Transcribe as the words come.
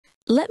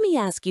Let me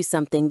ask you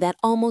something that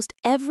almost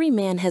every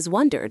man has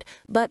wondered,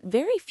 but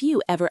very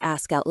few ever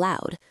ask out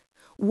loud.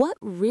 What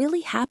really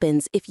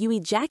happens if you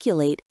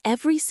ejaculate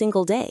every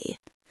single day?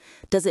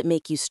 Does it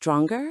make you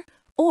stronger,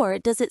 or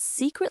does it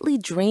secretly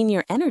drain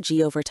your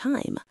energy over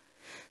time?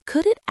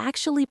 Could it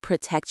actually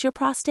protect your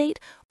prostate,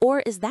 or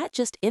is that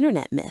just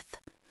internet myth?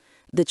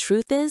 The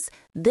truth is,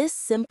 this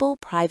simple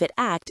private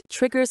act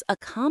triggers a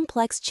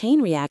complex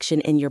chain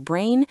reaction in your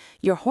brain,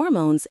 your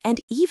hormones, and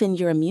even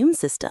your immune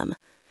system.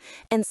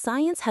 And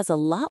science has a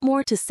lot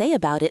more to say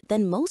about it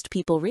than most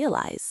people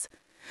realize.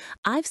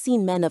 I've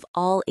seen men of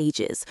all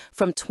ages,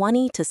 from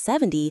 20 to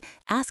 70,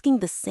 asking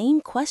the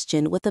same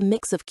question with a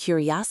mix of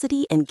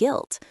curiosity and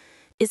guilt.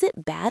 Is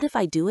it bad if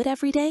I do it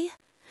every day?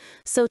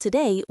 So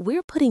today,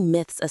 we're putting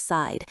myths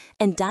aside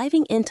and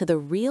diving into the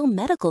real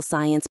medical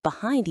science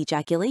behind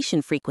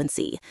ejaculation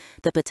frequency,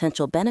 the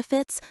potential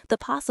benefits, the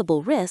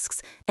possible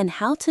risks, and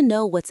how to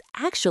know what's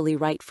actually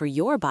right for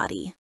your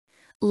body.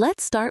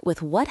 Let's start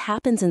with what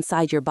happens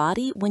inside your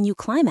body when you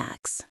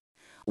climax.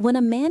 When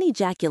a man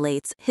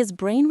ejaculates, his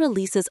brain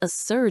releases a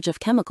surge of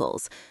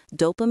chemicals: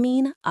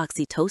 dopamine,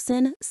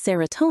 oxytocin,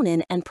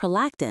 serotonin, and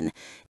prolactin,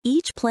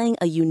 each playing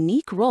a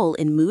unique role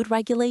in mood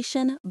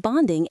regulation,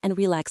 bonding, and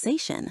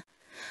relaxation.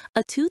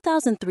 A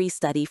 2003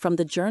 study from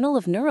the Journal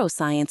of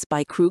Neuroscience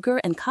by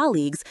Kruger and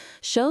colleagues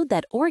showed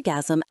that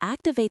orgasm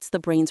activates the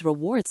brain's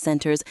reward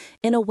centers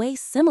in a way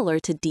similar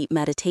to deep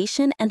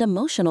meditation and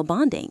emotional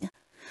bonding.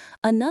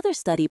 Another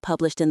study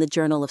published in the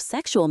Journal of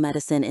Sexual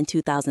Medicine in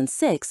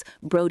 2006,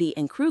 Brody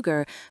and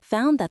Kruger,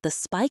 found that the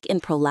spike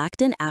in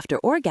prolactin after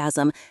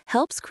orgasm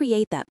helps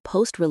create that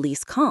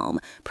post-release calm,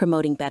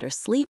 promoting better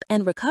sleep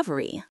and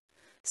recovery.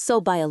 So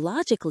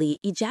biologically,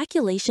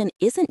 ejaculation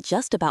isn't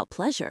just about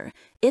pleasure,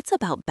 it's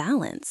about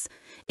balance.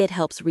 It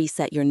helps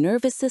reset your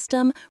nervous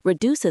system,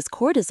 reduces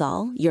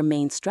cortisol, your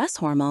main stress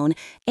hormone,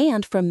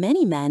 and for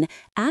many men,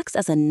 acts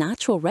as a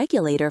natural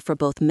regulator for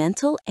both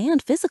mental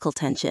and physical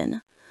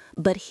tension.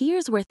 But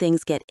here's where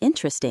things get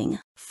interesting.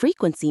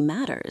 Frequency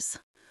matters.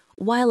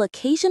 While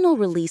occasional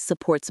release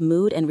supports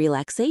mood and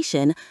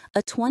relaxation,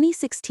 a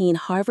 2016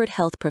 Harvard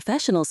Health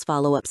Professionals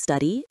follow-up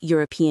study,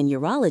 European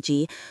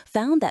Urology,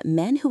 found that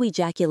men who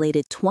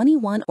ejaculated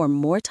 21 or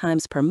more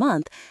times per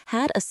month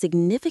had a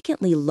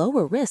significantly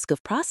lower risk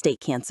of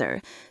prostate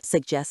cancer,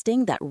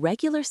 suggesting that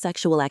regular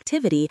sexual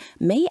activity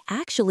may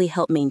actually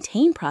help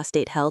maintain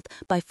prostate health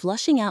by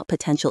flushing out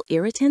potential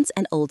irritants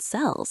and old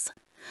cells.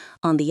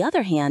 On the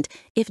other hand,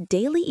 if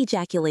daily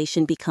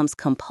ejaculation becomes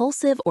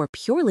compulsive or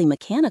purely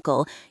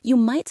mechanical, you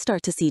might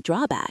start to see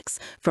drawbacks,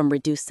 from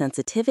reduced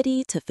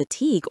sensitivity to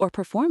fatigue or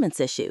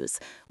performance issues.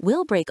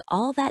 We'll break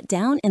all that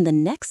down in the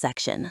next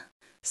section.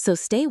 So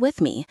stay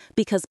with me,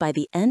 because by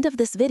the end of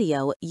this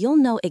video, you'll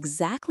know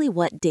exactly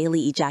what daily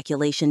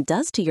ejaculation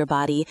does to your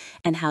body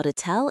and how to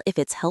tell if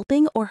it's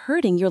helping or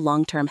hurting your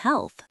long-term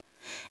health.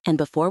 And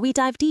before we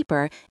dive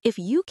deeper, if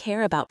you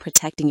care about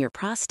protecting your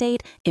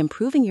prostate,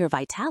 improving your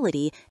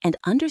vitality, and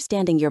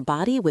understanding your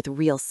body with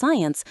real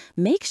science,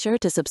 make sure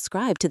to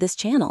subscribe to this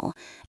channel.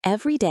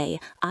 Every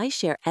day, I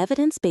share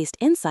evidence-based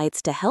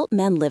insights to help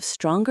men live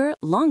stronger,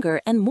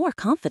 longer, and more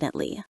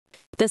confidently.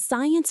 The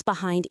science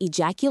behind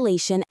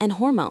ejaculation and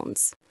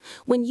hormones.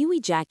 When you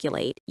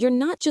ejaculate, you're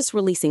not just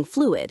releasing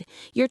fluid,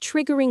 you're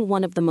triggering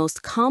one of the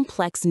most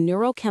complex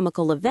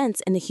neurochemical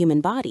events in the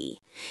human body.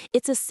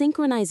 It's a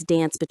synchronized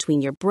dance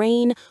between your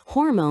brain,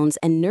 hormones,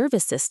 and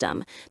nervous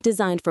system,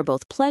 designed for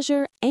both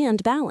pleasure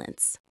and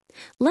balance.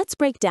 Let's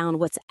break down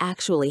what's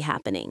actually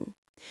happening.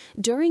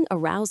 During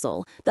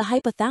arousal, the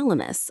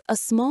hypothalamus, a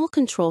small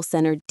control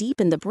center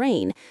deep in the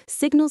brain,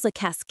 signals a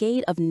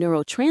cascade of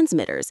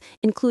neurotransmitters,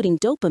 including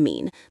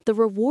dopamine, the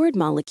reward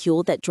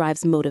molecule that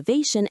drives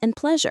motivation and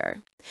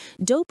pleasure.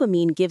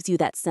 Dopamine gives you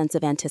that sense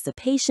of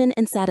anticipation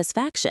and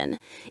satisfaction.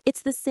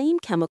 It's the same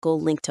chemical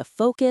linked to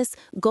focus,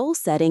 goal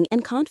setting,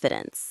 and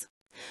confidence.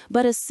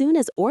 But as soon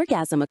as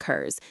orgasm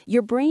occurs,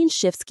 your brain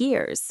shifts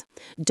gears.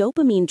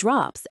 Dopamine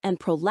drops and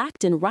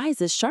prolactin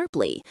rises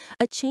sharply,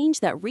 a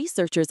change that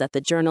researchers at the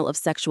Journal of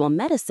Sexual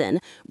Medicine,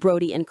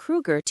 Brody and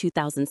Kruger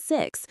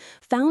 2006,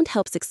 found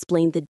helps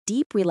explain the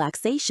deep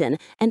relaxation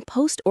and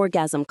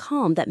post-orgasm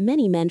calm that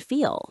many men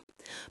feel.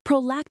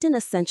 Prolactin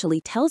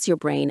essentially tells your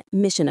brain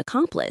mission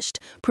accomplished,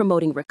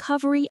 promoting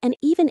recovery and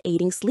even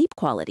aiding sleep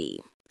quality.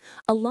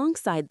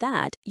 Alongside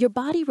that, your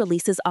body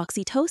releases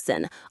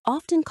oxytocin,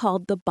 often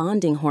called the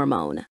bonding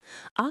hormone.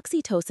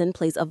 Oxytocin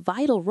plays a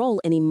vital role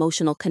in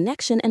emotional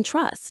connection and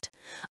trust.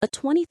 A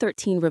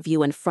 2013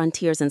 review in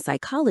Frontiers in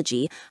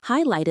Psychology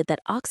highlighted that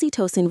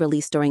oxytocin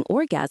released during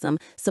orgasm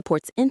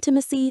supports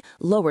intimacy,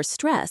 lowers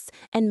stress,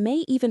 and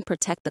may even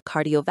protect the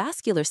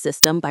cardiovascular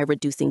system by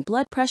reducing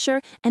blood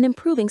pressure and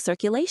improving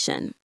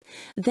circulation.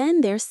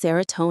 Then there's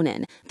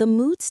serotonin, the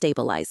mood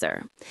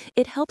stabilizer.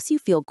 It helps you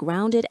feel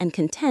grounded and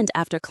content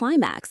after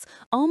climax,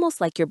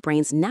 almost like your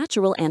brain's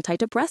natural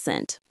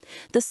antidepressant.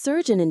 The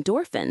surge in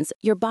endorphins,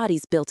 your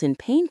body's built-in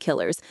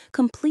painkillers,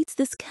 completes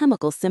this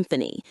chemical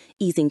symphony,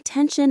 easing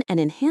tension and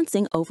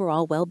enhancing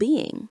overall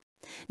well-being.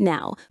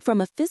 Now, from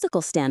a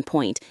physical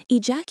standpoint,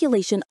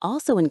 ejaculation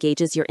also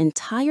engages your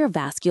entire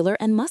vascular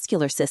and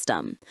muscular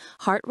system.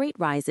 Heart rate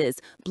rises,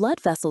 blood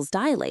vessels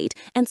dilate,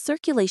 and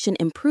circulation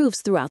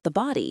improves throughout the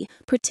body,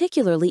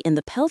 particularly in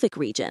the pelvic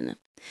region.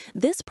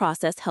 This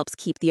process helps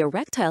keep the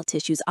erectile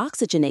tissues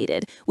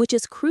oxygenated, which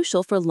is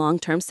crucial for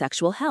long-term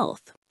sexual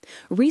health.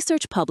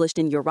 Research published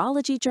in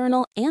Urology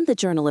Journal and the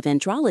Journal of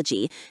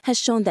Andrology has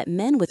shown that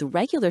men with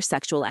regular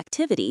sexual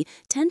activity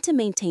tend to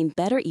maintain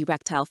better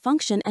erectile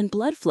function and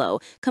blood flow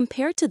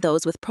compared to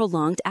those with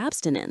prolonged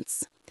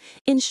abstinence.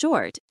 In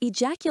short,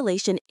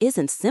 ejaculation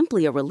isn't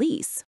simply a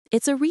release,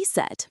 it's a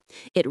reset.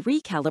 It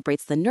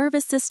recalibrates the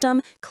nervous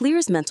system,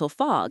 clears mental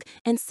fog,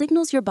 and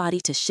signals your body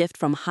to shift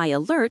from high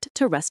alert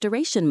to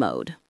restoration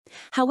mode.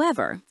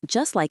 However,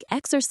 just like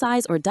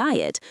exercise or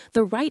diet,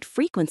 the right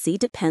frequency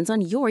depends on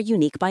your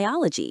unique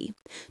biology.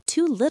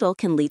 Too little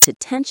can lead to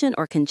tension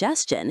or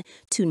congestion.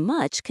 Too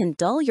much can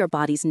dull your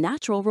body's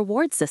natural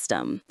reward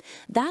system.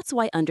 That's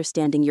why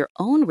understanding your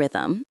own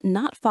rhythm,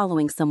 not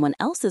following someone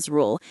else's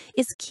rule,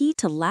 is key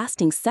to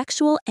lasting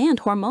sexual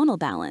and hormonal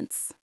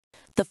balance.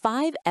 The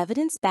 5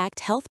 evidence-backed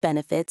health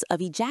benefits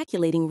of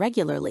ejaculating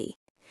regularly.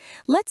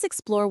 Let's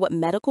explore what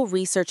medical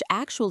research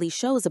actually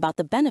shows about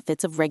the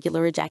benefits of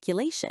regular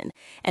ejaculation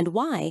and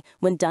why,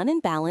 when done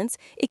in balance,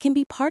 it can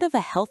be part of a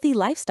healthy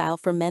lifestyle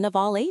for men of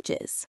all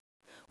ages.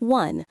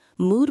 1.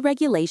 Mood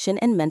regulation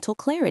and mental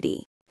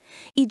clarity.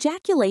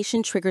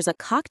 Ejaculation triggers a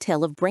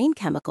cocktail of brain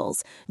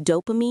chemicals,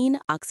 dopamine,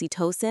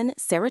 oxytocin,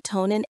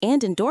 serotonin,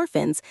 and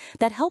endorphins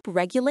that help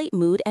regulate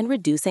mood and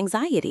reduce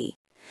anxiety.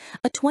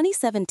 A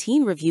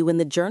 2017 review in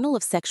the Journal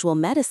of Sexual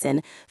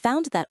Medicine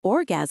found that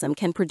orgasm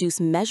can produce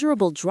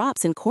measurable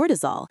drops in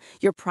cortisol,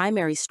 your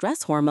primary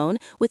stress hormone,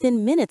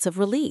 within minutes of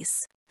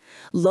release.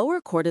 Lower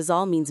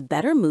cortisol means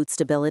better mood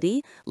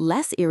stability,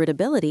 less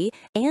irritability,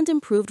 and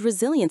improved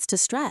resilience to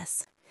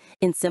stress.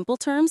 In simple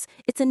terms,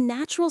 it's a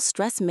natural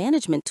stress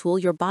management tool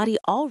your body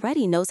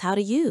already knows how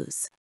to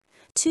use.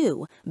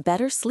 2.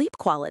 Better sleep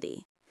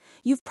quality.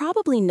 You've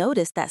probably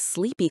noticed that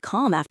sleepy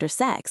calm after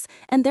sex,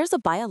 and there's a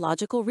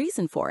biological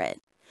reason for it.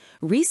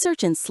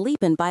 Research in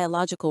sleep and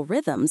biological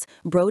rhythms,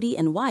 Brody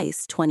and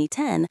Weiss,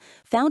 2010,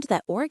 found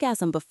that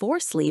orgasm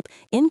before sleep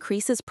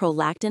increases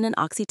prolactin and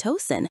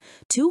oxytocin,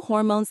 2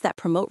 hormones that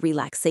promote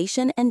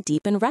relaxation and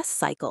deepen rest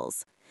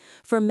cycles.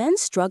 For men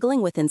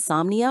struggling with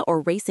insomnia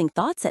or racing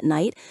thoughts at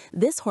night,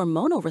 this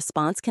hormonal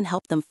response can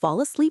help them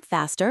fall asleep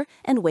faster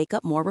and wake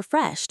up more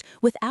refreshed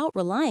without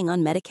relying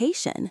on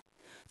medication.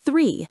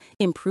 3.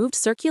 Improved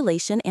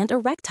circulation and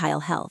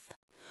erectile health.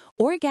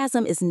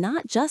 Orgasm is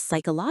not just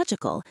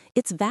psychological,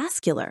 it's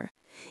vascular.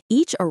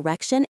 Each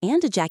erection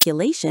and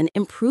ejaculation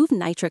improve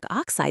nitric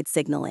oxide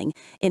signaling,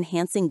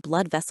 enhancing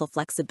blood vessel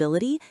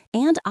flexibility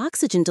and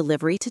oxygen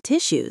delivery to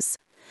tissues.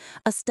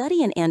 A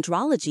study in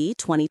Andrology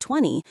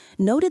 2020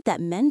 noted that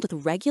men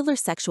with regular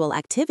sexual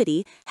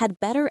activity had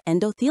better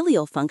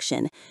endothelial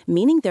function,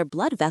 meaning their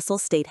blood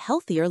vessels stayed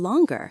healthier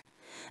longer.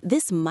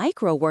 This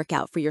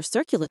micro-workout for your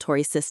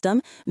circulatory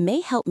system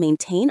may help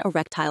maintain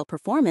erectile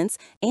performance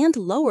and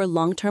lower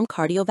long-term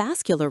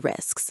cardiovascular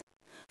risks.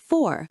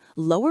 4.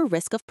 Lower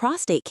risk of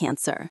prostate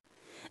cancer.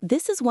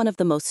 This is one of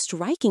the most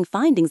striking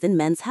findings in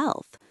men's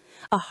health.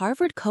 A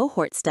Harvard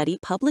cohort study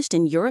published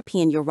in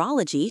European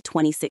Urology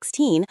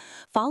 2016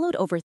 followed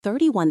over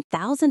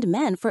 31,000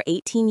 men for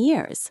 18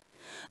 years.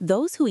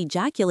 Those who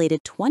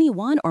ejaculated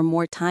 21 or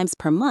more times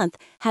per month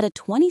had a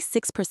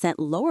 26%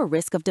 lower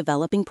risk of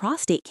developing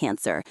prostate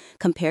cancer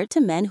compared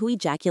to men who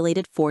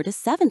ejaculated 4 to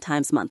 7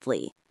 times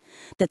monthly.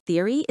 The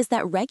theory is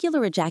that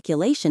regular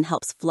ejaculation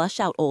helps flush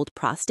out old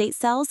prostate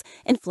cells,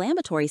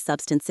 inflammatory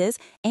substances,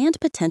 and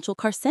potential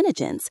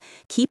carcinogens,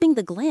 keeping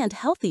the gland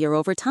healthier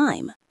over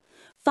time.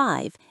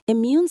 5.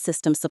 Immune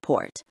system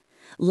support.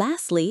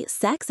 Lastly,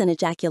 sex and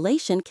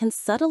ejaculation can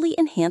subtly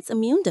enhance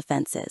immune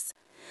defenses.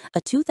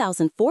 A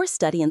 2004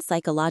 study in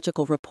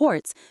Psychological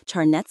Reports,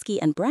 Charnetsky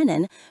and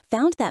Brennan,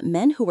 found that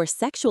men who were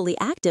sexually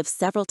active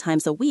several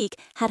times a week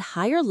had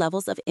higher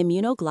levels of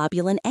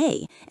immunoglobulin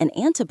A, an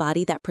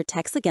antibody that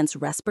protects against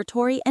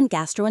respiratory and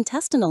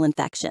gastrointestinal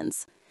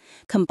infections.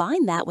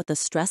 Combine that with the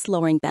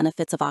stress-lowering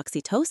benefits of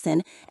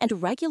oxytocin,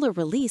 and regular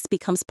release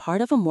becomes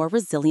part of a more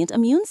resilient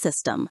immune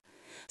system.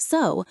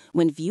 So,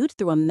 when viewed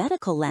through a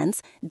medical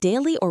lens,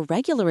 daily or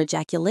regular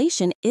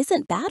ejaculation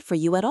isn't bad for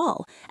you at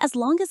all, as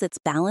long as it's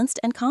balanced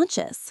and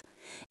conscious.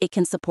 It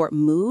can support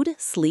mood,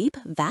 sleep,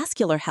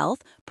 vascular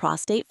health,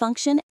 prostate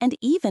function, and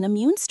even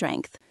immune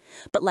strength.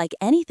 But like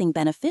anything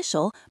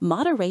beneficial,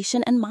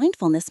 moderation and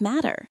mindfulness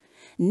matter.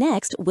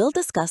 Next, we'll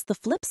discuss the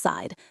flip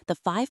side, the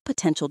 5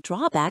 potential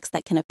drawbacks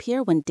that can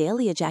appear when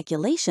daily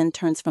ejaculation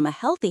turns from a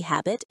healthy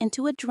habit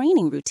into a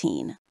draining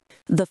routine.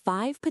 The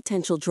 5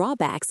 potential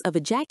drawbacks of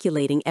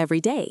ejaculating every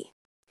day.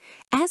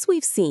 As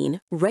we've seen,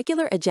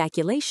 regular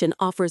ejaculation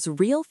offers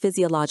real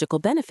physiological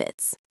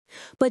benefits.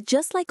 But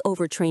just like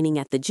overtraining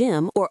at the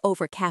gym or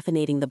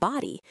over-caffeinating the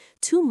body,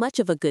 too much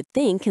of a good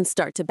thing can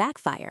start to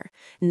backfire,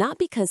 not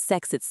because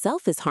sex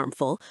itself is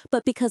harmful,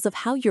 but because of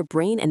how your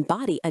brain and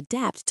body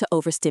adapt to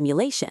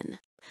overstimulation.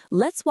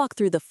 Let's walk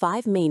through the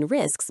 5 main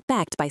risks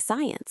backed by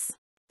science.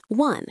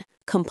 1.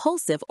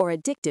 Compulsive or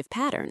addictive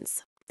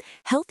patterns.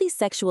 Healthy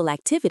sexual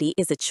activity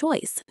is a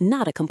choice,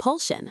 not a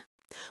compulsion.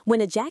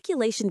 When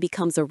ejaculation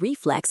becomes a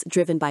reflex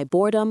driven by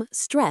boredom,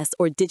 stress,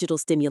 or digital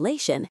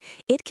stimulation,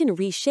 it can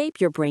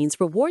reshape your brain's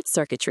reward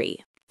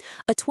circuitry.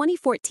 A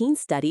 2014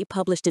 study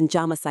published in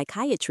JAMA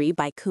Psychiatry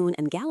by Kuhn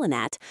and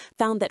Gallinat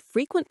found that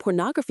frequent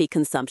pornography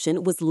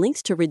consumption was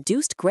linked to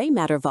reduced gray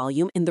matter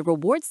volume in the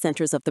reward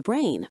centers of the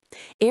brain,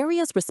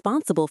 areas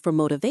responsible for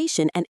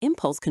motivation and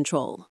impulse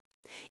control.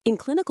 In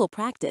clinical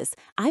practice,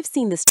 I've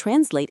seen this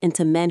translate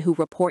into men who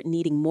report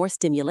needing more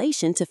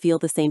stimulation to feel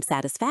the same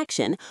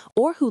satisfaction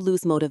or who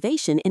lose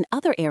motivation in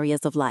other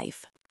areas of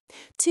life.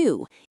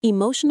 2.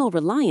 Emotional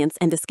reliance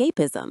and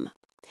escapism.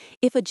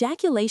 If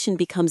ejaculation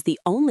becomes the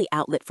only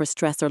outlet for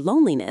stress or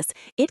loneliness,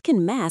 it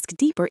can mask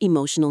deeper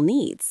emotional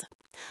needs.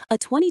 A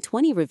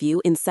 2020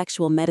 review in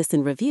Sexual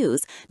Medicine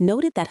Reviews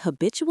noted that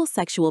habitual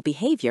sexual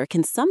behavior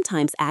can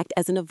sometimes act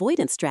as an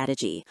avoidance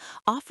strategy,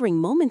 offering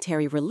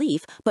momentary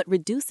relief but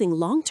reducing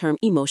long-term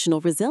emotional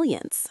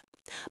resilience.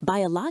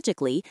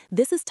 Biologically,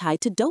 this is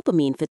tied to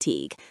dopamine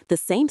fatigue, the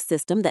same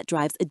system that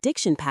drives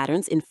addiction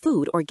patterns in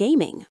food or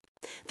gaming.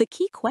 The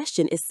key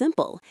question is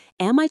simple: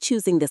 am I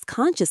choosing this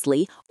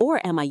consciously, or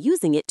am I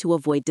using it to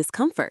avoid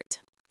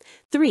discomfort?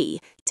 3.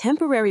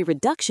 Temporary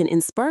reduction in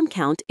sperm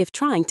count if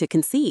trying to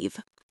conceive.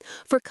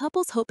 For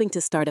couples hoping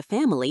to start a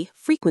family,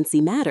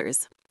 frequency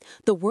matters.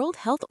 The World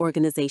Health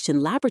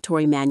Organization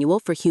Laboratory Manual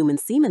for Human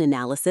Semen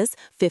Analysis,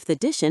 5th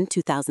edition,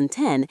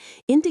 2010,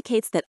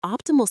 indicates that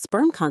optimal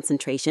sperm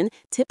concentration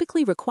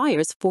typically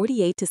requires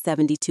 48 to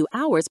 72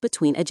 hours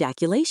between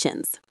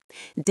ejaculations.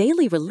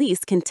 Daily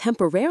release can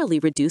temporarily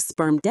reduce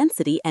sperm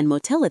density and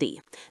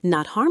motility,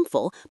 not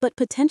harmful, but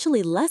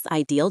potentially less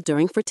ideal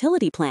during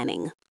fertility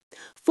planning.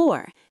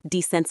 4.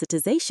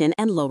 Desensitization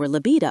and lower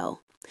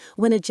libido.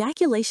 When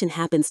ejaculation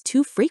happens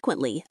too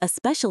frequently,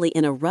 especially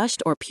in a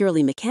rushed or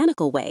purely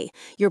mechanical way,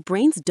 your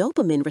brain's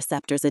dopamine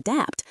receptors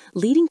adapt,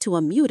 leading to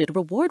a muted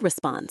reward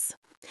response.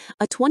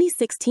 A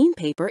 2016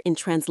 paper in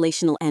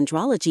Translational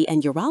Andrology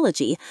and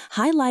Urology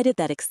highlighted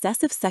that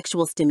excessive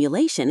sexual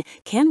stimulation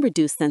can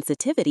reduce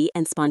sensitivity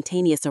and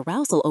spontaneous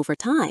arousal over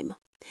time.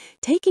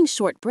 Taking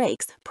short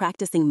breaks,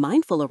 practicing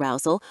mindful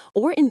arousal,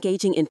 or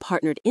engaging in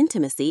partnered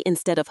intimacy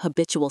instead of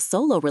habitual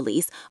solo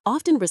release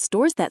often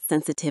restores that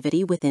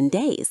sensitivity within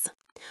days.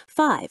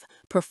 5.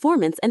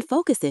 Performance and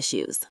focus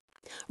issues.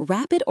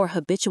 Rapid or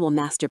habitual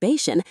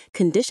masturbation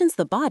conditions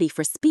the body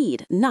for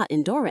speed, not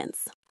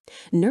endurance.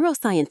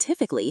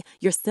 Neuroscientifically,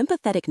 your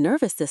sympathetic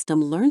nervous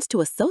system learns to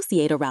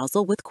associate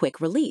arousal with quick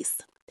release.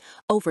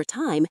 Over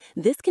time,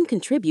 this can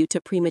contribute to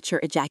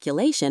premature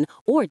ejaculation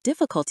or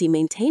difficulty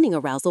maintaining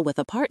arousal with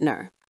a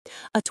partner.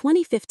 A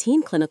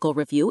 2015 clinical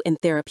review in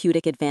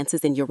Therapeutic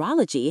Advances in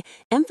Urology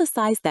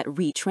emphasized that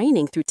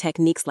retraining through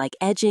techniques like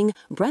edging,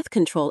 breath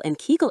control, and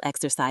Kegel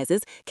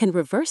exercises can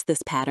reverse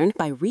this pattern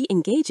by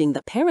re-engaging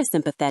the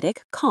parasympathetic,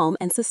 calm,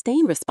 and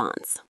sustained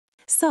response.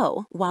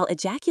 So, while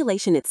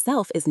ejaculation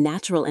itself is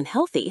natural and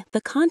healthy,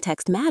 the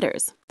context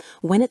matters.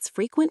 When it's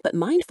frequent but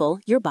mindful,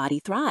 your body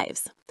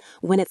thrives.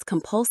 When it's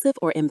compulsive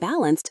or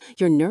imbalanced,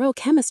 your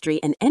neurochemistry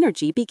and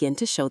energy begin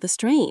to show the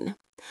strain.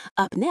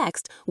 Up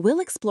next, we'll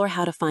explore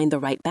how to find the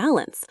right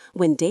balance,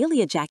 when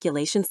daily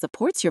ejaculation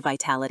supports your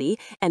vitality,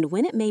 and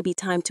when it may be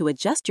time to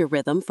adjust your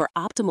rhythm for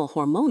optimal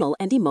hormonal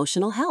and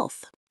emotional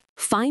health.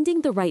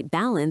 Finding the right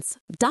balance,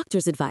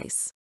 doctor's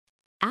advice.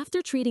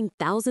 After treating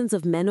thousands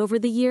of men over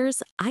the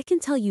years, I can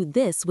tell you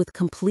this with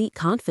complete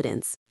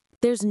confidence.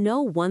 There's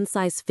no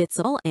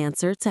one-size-fits-all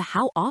answer to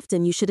how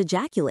often you should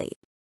ejaculate.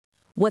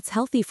 What's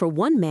healthy for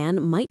one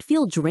man might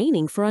feel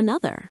draining for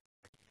another.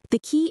 The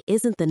key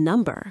isn't the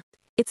number,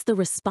 it's the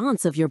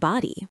response of your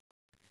body.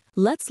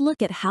 Let's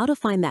look at how to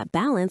find that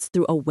balance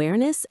through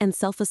awareness and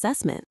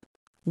self-assessment.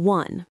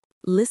 1.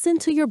 Listen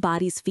to your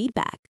body's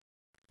feedback.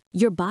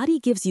 Your body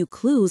gives you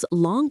clues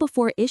long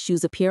before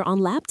issues appear on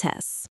lab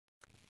tests.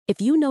 If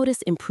you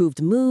notice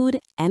improved mood,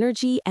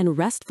 energy, and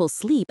restful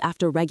sleep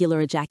after regular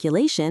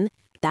ejaculation,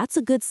 that's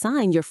a good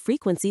sign your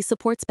frequency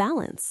supports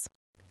balance.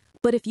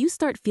 But if you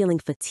start feeling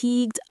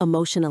fatigued,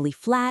 emotionally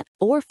flat,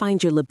 or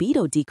find your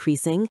libido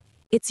decreasing,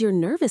 it's your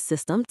nervous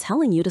system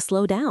telling you to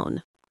slow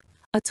down.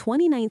 A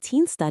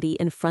 2019 study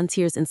in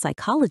Frontiers in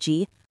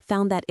Psychology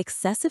found that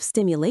excessive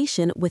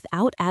stimulation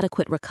without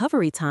adequate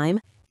recovery time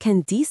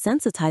can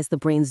desensitize the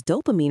brain's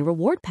dopamine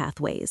reward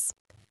pathways,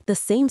 the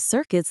same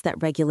circuits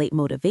that regulate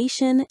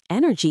motivation,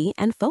 energy,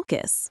 and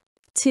focus.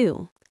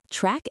 2.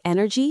 Track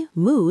energy,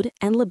 mood,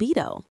 and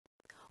libido.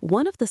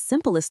 One of the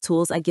simplest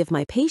tools I give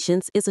my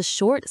patients is a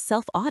short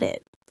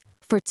self-audit.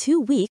 For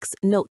 2 weeks,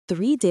 note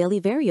 3 daily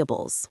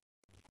variables: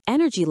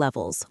 energy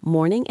levels,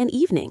 morning and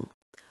evening;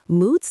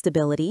 mood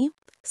stability;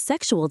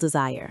 sexual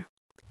desire.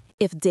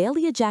 If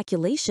daily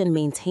ejaculation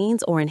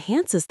maintains or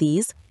enhances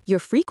these, your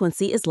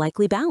frequency is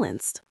likely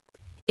balanced.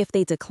 If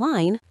they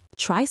decline,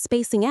 try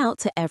spacing out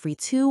to every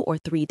 2 or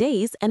 3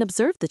 days and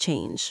observe the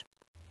change.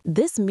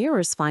 This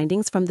mirrors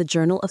findings from the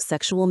Journal of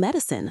Sexual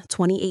Medicine,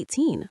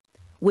 2018,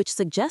 which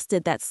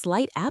suggested that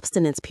slight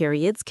abstinence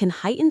periods can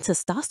heighten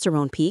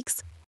testosterone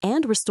peaks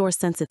and restore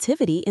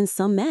sensitivity in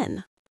some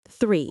men.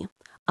 3.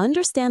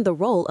 Understand the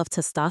role of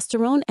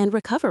testosterone and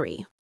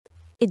recovery.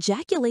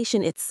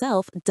 Ejaculation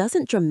itself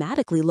doesn't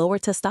dramatically lower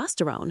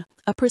testosterone,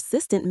 a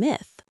persistent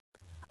myth.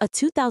 A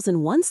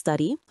 2001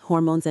 study,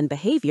 Hormones and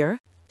Behavior,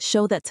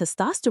 showed that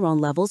testosterone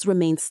levels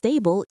remain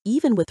stable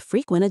even with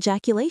frequent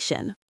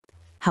ejaculation.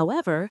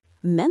 However,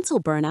 mental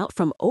burnout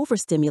from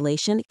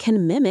overstimulation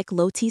can mimic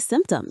low T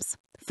symptoms: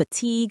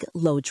 fatigue,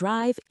 low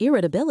drive,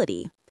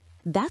 irritability.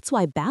 That's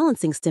why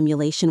balancing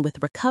stimulation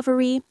with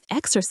recovery,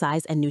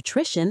 exercise, and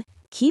nutrition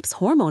keeps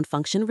hormone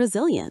function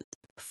resilient.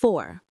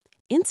 4.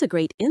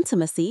 Integrate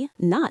intimacy,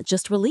 not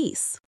just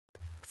release.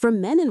 For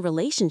men in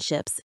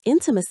relationships,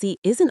 intimacy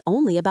isn't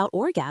only about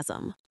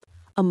orgasm.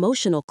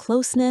 Emotional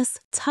closeness,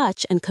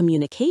 touch, and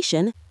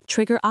communication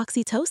trigger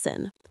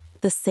oxytocin,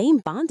 the same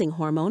bonding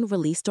hormone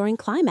released during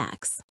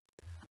climax.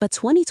 A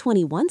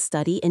 2021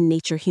 study in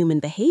Nature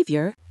Human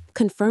Behavior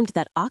confirmed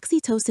that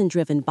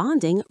oxytocin-driven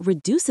bonding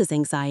reduces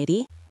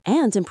anxiety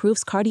and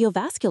improves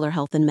cardiovascular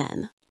health in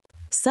men.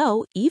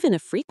 So, even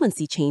if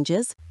frequency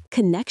changes,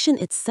 connection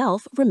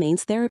itself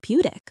remains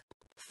therapeutic.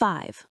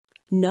 5.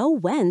 Know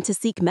when to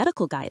seek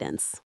medical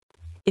guidance.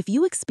 If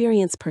you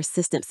experience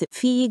persistent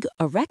fatigue,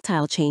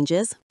 erectile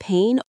changes,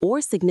 pain,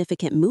 or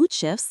significant mood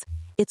shifts,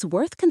 it's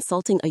worth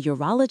consulting a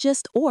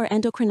urologist or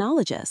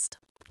endocrinologist.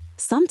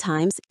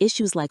 Sometimes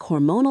issues like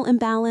hormonal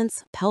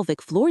imbalance,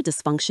 pelvic floor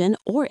dysfunction,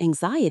 or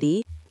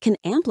anxiety can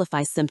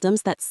amplify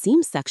symptoms that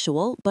seem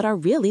sexual but are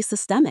really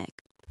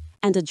systemic.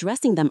 And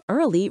addressing them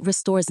early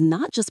restores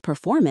not just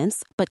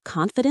performance, but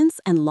confidence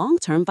and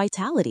long-term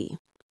vitality.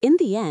 In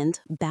the end,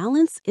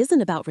 balance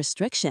isn't about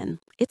restriction,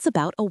 it's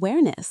about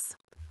awareness.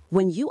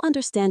 When you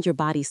understand your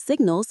body's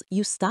signals,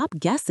 you stop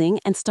guessing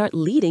and start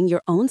leading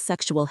your own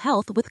sexual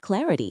health with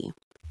clarity.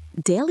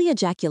 Daily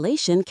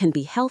ejaculation can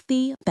be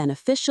healthy,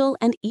 beneficial,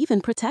 and even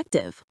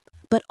protective,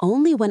 but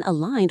only when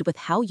aligned with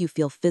how you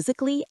feel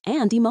physically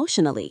and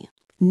emotionally.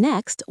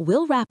 Next,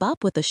 we'll wrap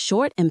up with a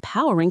short,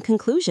 empowering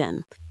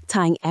conclusion,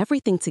 tying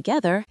everything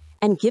together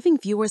and giving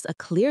viewers a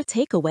clear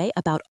takeaway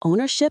about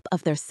ownership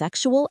of their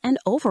sexual and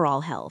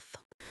overall health.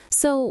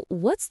 So,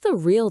 what's the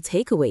real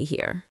takeaway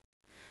here?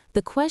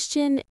 The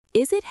question,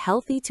 is it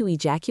healthy to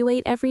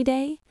ejaculate every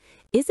day,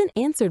 isn't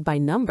answered by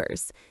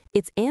numbers.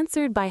 It's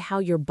answered by how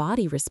your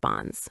body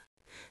responds.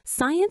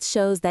 Science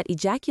shows that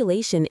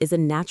ejaculation is a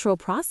natural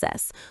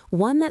process,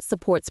 one that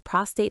supports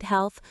prostate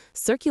health,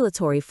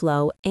 circulatory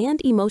flow,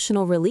 and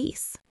emotional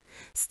release.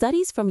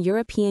 Studies from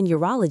European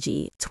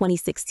Urology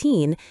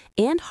 2016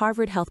 and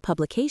Harvard Health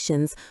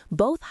Publications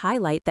both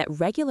highlight that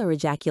regular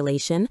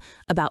ejaculation,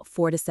 about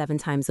 4 to 7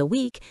 times a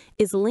week,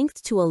 is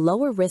linked to a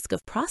lower risk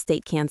of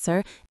prostate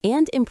cancer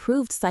and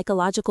improved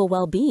psychological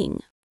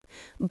well-being.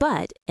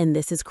 But, and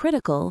this is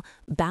critical,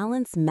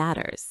 balance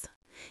matters.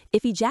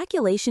 If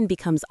ejaculation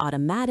becomes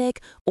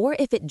automatic, or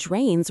if it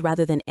drains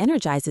rather than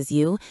energizes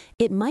you,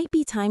 it might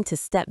be time to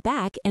step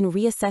back and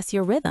reassess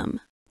your rhythm.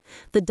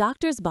 The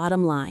doctor's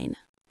bottom line: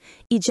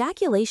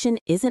 ejaculation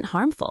isn't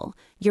harmful.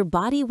 Your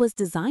body was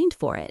designed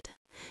for it.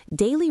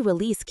 Daily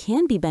release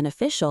can be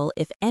beneficial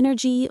if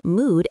energy,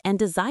 mood, and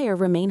desire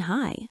remain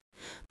high.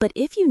 But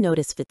if you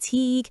notice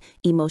fatigue,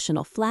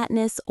 emotional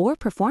flatness, or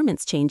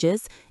performance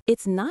changes,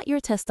 it's not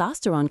your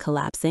testosterone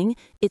collapsing,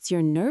 it's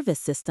your nervous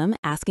system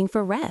asking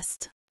for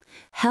rest.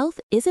 Health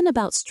isn't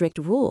about strict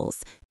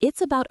rules,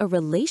 it's about a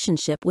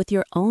relationship with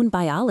your own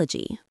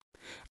biology.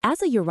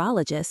 As a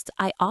urologist,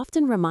 I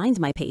often remind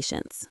my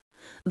patients,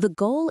 the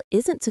goal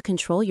isn't to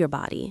control your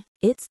body,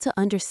 it's to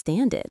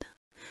understand it.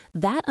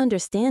 That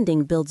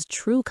understanding builds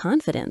true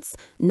confidence,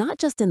 not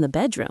just in the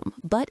bedroom,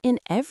 but in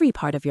every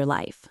part of your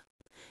life.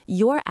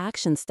 Your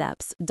action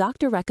steps,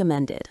 doctor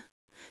recommended.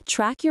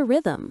 Track your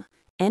rhythm,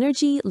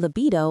 energy,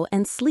 libido,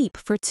 and sleep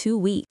for 2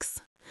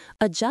 weeks.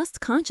 Adjust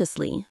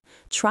consciously.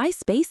 Try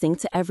spacing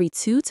to every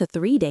 2 to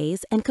 3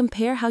 days and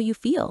compare how you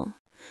feel.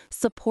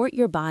 Support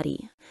your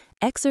body.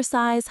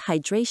 Exercise,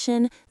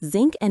 hydration,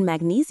 zinc and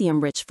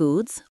magnesium-rich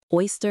foods,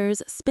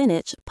 oysters,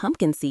 spinach,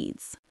 pumpkin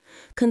seeds.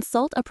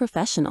 Consult a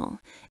professional.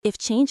 If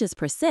changes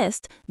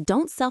persist,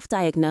 don't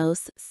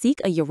self-diagnose,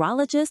 seek a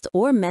urologist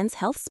or men's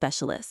health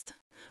specialist.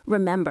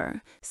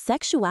 Remember,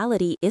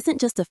 sexuality isn't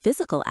just a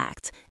physical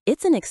act,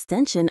 it's an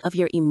extension of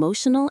your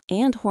emotional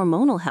and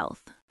hormonal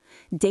health.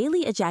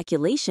 Daily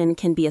ejaculation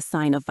can be a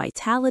sign of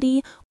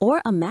vitality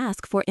or a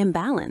mask for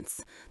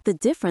imbalance. The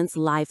difference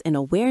lies in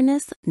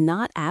awareness,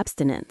 not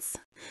abstinence.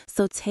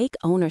 So take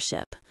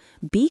ownership.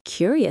 Be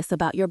curious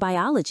about your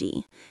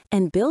biology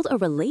and build a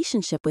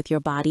relationship with your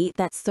body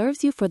that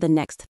serves you for the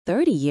next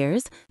 30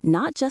 years,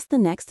 not just the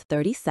next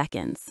 30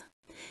 seconds.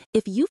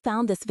 If you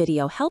found this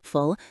video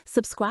helpful,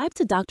 subscribe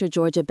to Dr.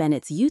 Georgia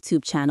Bennett's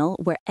YouTube channel,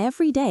 where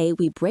every day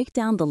we break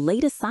down the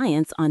latest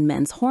science on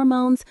men's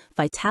hormones,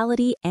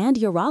 vitality, and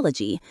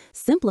urology,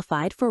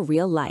 simplified for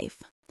real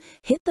life.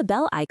 Hit the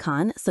bell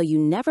icon so you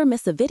never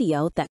miss a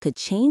video that could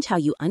change how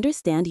you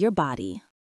understand your body.